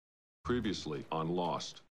Previously on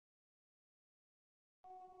Lost.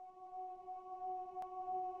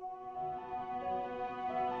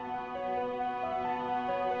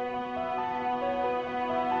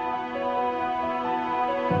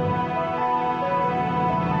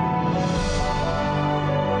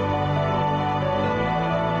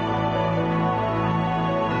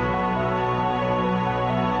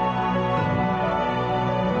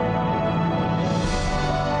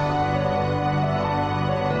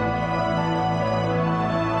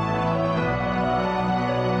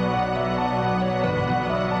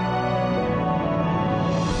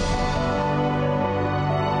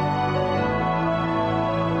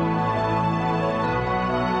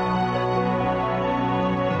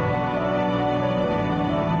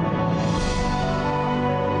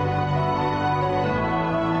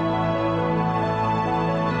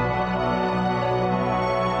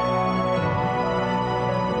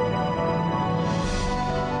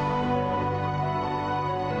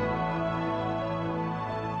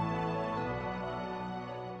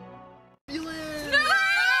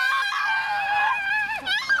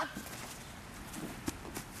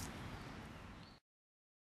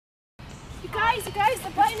 You guys, the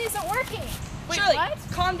button isn't working. Wait, Shirley, what?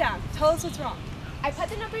 Calm down. Tell us what's wrong. I put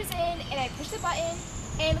the numbers in and I pushed the button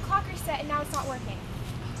and the clock reset and now it's not working.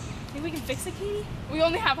 Think we can fix it, Katie? We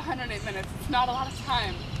only have 108 minutes. It's not a lot of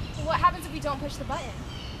time. Well, what happens if we don't push the button?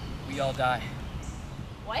 We all die.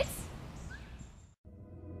 What?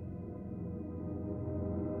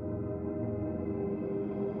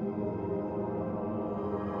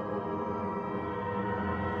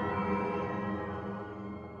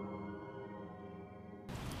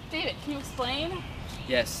 David, can you explain?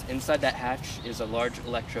 Yes, inside that hatch is a large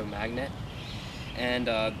electromagnet, and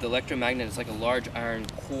the electromagnet is like a large iron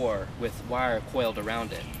core with wire coiled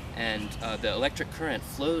around it, and the electric current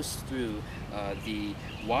flows through the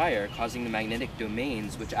wire, causing the magnetic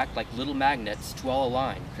domains, which act like little magnets, to all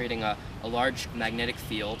align, creating a large magnetic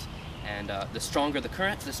field, and the stronger the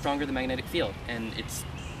current, the stronger the magnetic field, and it's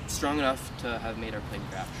strong enough to have made our plane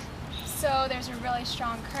crash. So there's a really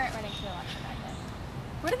strong current running through the electromagnet.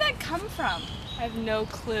 Where did that come from? I have no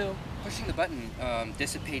clue. Pushing the button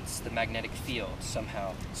dissipates the magnetic field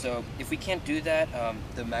somehow. So if we can't do that,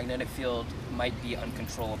 the magnetic field might be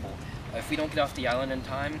uncontrollable. If we don't get off the island in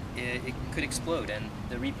time, it could explode and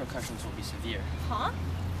the repercussions will be severe. Huh?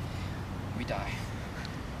 We die.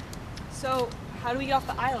 So, how do we get off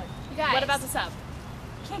the island? You guys. What about the sub?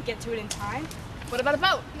 We can't get to it in time. What about a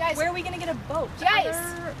boat? You guys. Where are we gonna get a boat? You guys.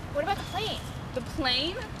 What about the plane? The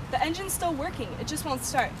plane? The engine's still working. It just won't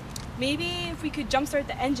start. Maybe if we could jumpstart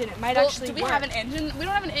the engine, it might actually do we work. have an engine? We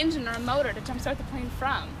don't have an engine or a motor to jumpstart the plane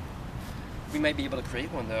from. We might be able to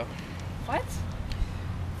create one though. What?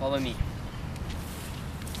 Follow me.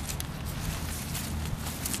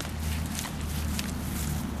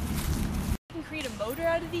 We can create a motor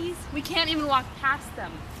out of these? We can't even walk past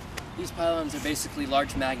them. These pylons are basically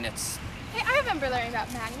large magnets. Hey, I remember learning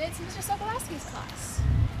about magnets in Mr. Sokolowski's class.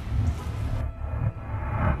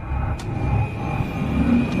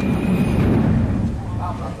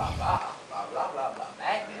 Blah blah blah blah blah blah blah blah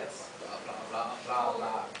magnets blah blah blah blah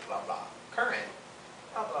blah blah blah current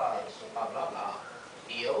blah blah blah blah blah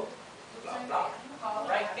field blah blah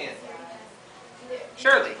right hand.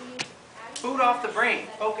 Shirley, boot off the brain.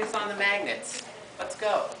 Focus on the magnets. Let's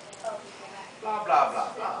go. Blah blah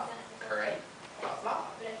blah blah current blah blah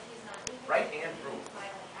right hand rule.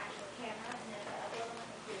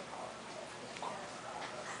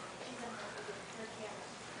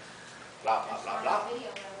 Blah blah blah blah.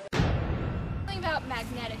 Something about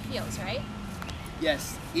magnetic fields, right?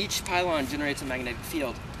 Yes, each pylon generates a magnetic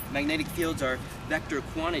field. Magnetic fields are vector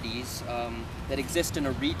quantities that exist in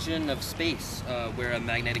a region of space where a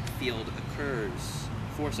magnetic field occurs,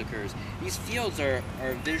 force occurs. These fields are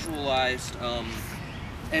visualized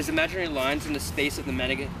as imaginary lines in the space of the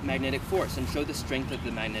magnetic force and show the strength of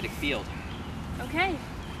the magnetic field. Okay.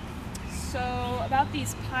 So, about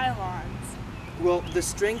these pylons. Well, the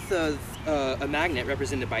strength of a magnet,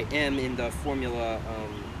 represented by M in the formula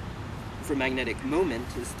for magnetic moment,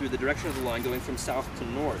 is through the direction of the line going from south to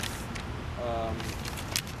north.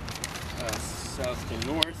 South to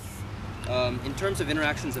north. In terms of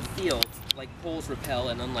interactions of fields, like poles repel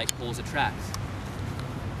and unlike poles attract.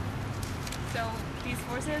 So these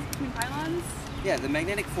forces between pylons? Yeah, the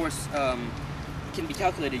magnetic force can be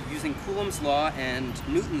calculated using Coulomb's law and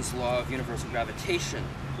Newton's law of universal gravitation,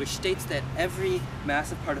 which states that every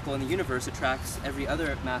massive particle in the universe attracts every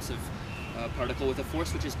other massive particle with a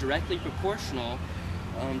force which is directly proportional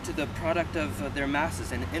to the product of their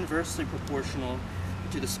masses and inversely proportional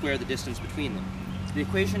to the square of the distance between them. The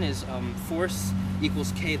equation is force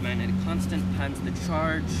equals K, the magnetic constant, times the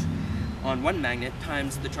charge on one magnet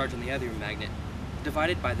times the charge on the other magnet,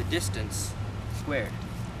 divided by the distance squared.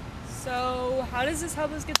 So how does this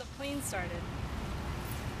help us get the plane started?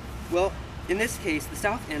 Well, in this case, the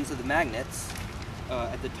south ends of the magnets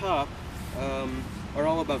at the top are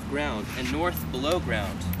all above ground and north below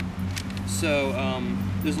ground. So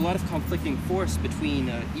there's a lot of conflicting force between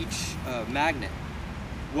each magnet.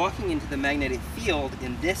 Walking into the magnetic field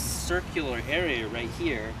in this circular area right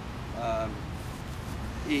here,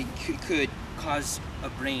 it could cause a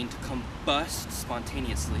brain to combust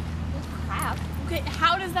spontaneously. Oh, crap. Okay,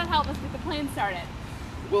 how does that help us get the plane started?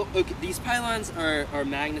 Well, okay, these pylons are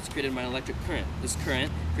magnets created by an electric current. This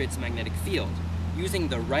current creates a magnetic field. Using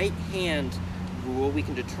the right hand rule, we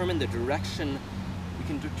can determine the direction. We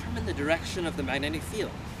can determine the direction of the magnetic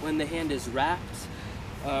field. When the hand is wrapped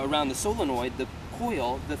around the solenoid, the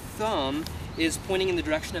coil, the thumb is pointing in the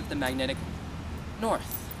direction of the magnetic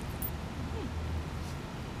north.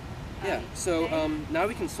 Yeah. So now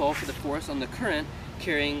we can solve for the force on the current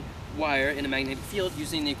carrying wire in a magnetic field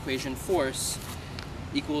using the equation force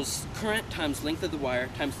equals current times length of the wire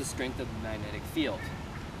times the strength of the magnetic field.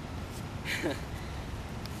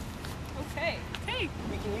 Okay.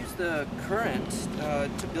 We can use the current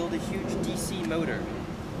to build a huge DC motor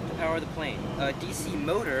to power the plane. A DC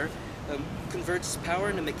motor converts power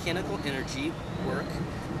into mechanical energy work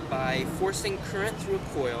by forcing current through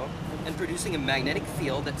a coil and producing a magnetic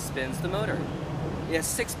field that spins the motor. It has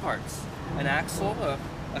 6 parts: an axle,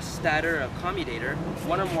 a stator, a commutator,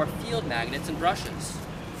 one or more field magnets, and brushes.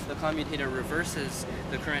 The commutator reverses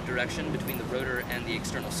the current direction between the rotor and the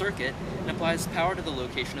external circuit and applies power to the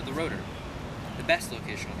location of the rotor, the best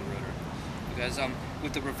location of the rotor. Because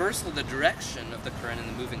with the reversal of the direction of the current in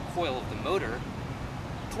the moving coil of the motor,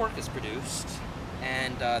 torque is produced,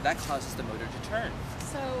 and that causes the motor to turn.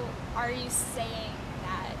 So, are you saying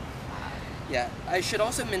that... Yeah, I should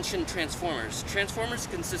also mention transformers. Transformers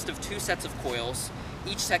consist of 2 sets of coils,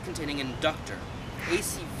 each set containing an inductor.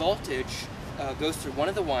 AC voltage goes through one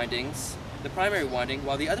of the windings, the primary winding,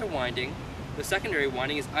 while the other winding, the secondary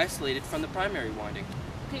winding, is isolated from the primary winding.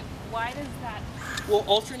 Okay, why does that... Well,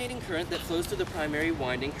 alternating current that flows through the primary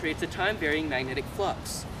winding creates a time-varying magnetic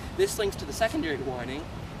flux. This links to the secondary winding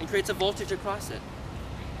and creates a voltage across it.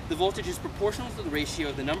 The voltage is proportional to the ratio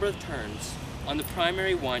of the number of turns on the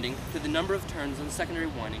primary winding to the number of turns on the secondary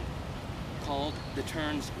winding, called the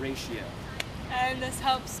turns ratio. And this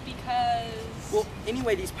helps because... Well,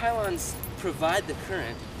 anyway, these pylons provide the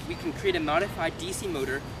current. We can create a modified DC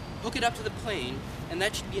motor, hook it up to the plane, and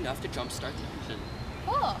that should be enough to jumpstart the engine.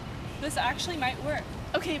 Cool. This actually might work.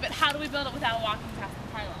 Okay, but how do we build it without walking past the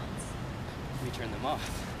pylons? We turn them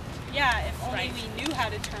off. Yeah, if only Right. we knew how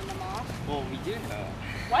to turn them off. Well, we do know.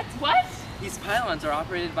 What? These pylons are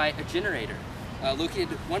operated by a generator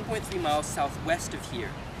located 1.3 miles southwest of here.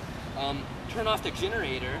 Turn off the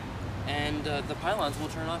generator, and the pylons will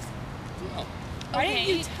turn off as well. Why Okay.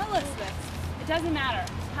 didn't you tell us this? It doesn't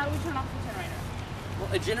matter. How do we turn off the generator? Well,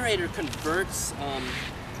 a generator converts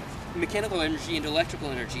mechanical energy into electrical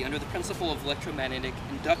energy under the principle of electromagnetic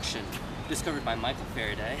induction, discovered by Michael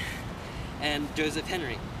Faraday and Joseph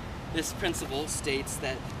Henry. This principle states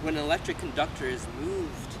that when an electric conductor is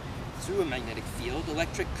moved through a magnetic field,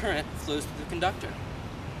 electric current flows through the conductor.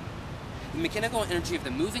 The mechanical energy of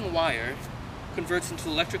the moving wire converts into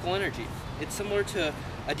electrical energy. It's similar to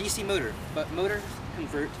a DC motor, but motors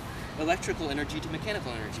convert electrical energy to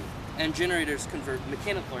mechanical energy, and generators convert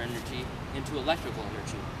mechanical energy into electrical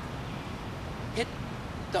energy. Hit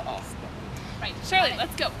the off button. Right, Shirley,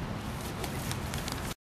 let's go.